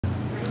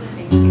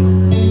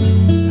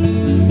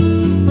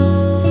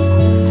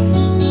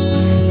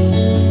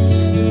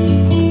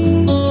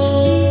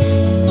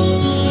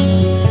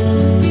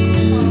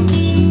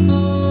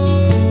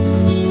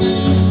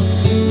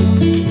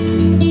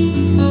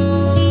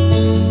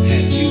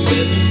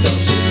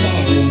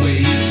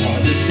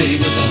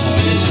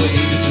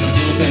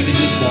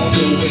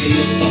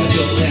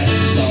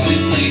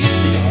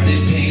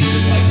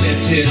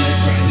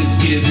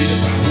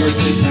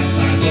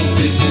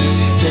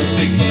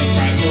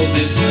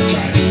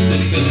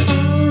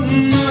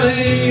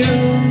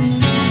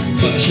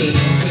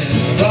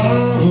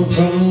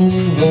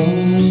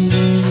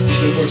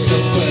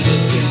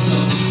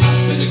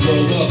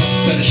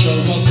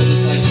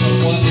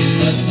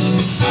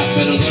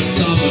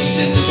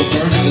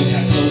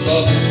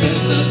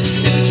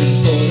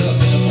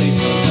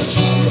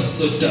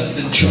Dust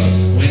and trust.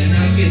 When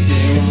I get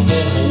there, I'ma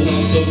hold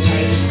on so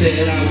tight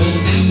that I will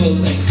never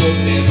let go,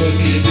 never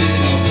give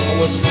it up.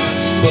 Always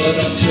mine, but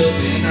until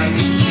then I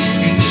can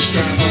continue to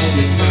strive on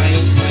with my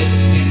own fight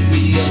and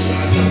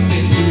realize I've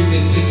been through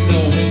this and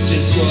knowing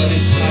just what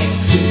it's like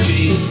to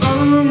be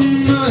on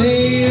my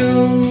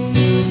own,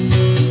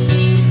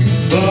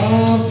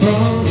 far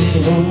from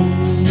home,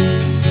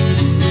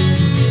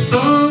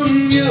 on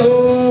your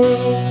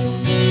own.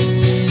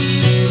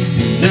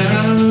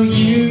 Now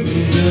you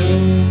know.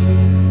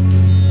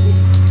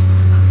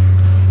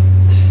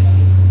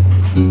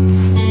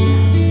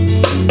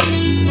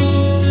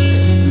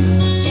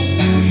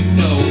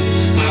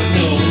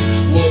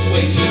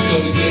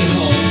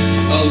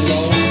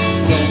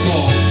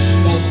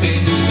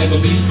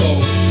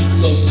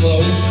 So slow,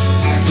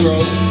 I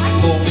grow,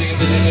 more man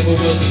than I ever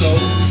was, so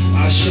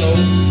I show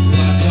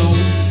my tone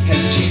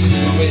has changed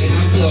the way I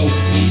flow.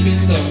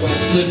 Even though I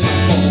slip my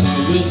phone, I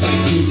will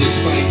fight through this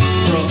fight.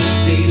 From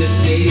day to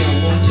day, I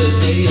want to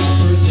lay, I'll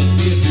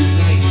persevere through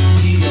night.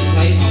 See the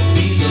light, I'll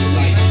be the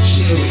light.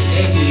 Share it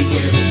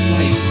everywhere, it's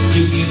light.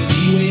 You can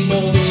be way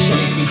more than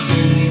straight if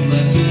you leave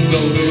left and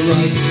go to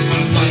right.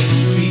 I might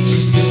be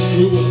just a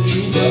screw up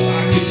true, but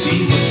I could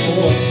be much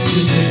more.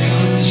 Just a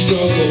constant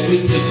struggle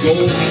with the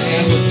goal I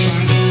never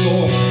tried to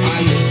soar. I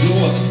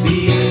adore the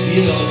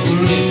idea of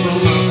learning from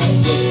my own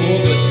before,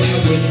 but that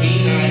would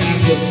mean I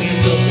have to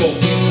mess up,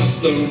 open up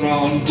the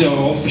wrong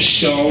door for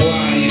sure.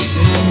 I am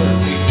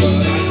perfect,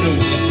 but I know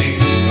this ain't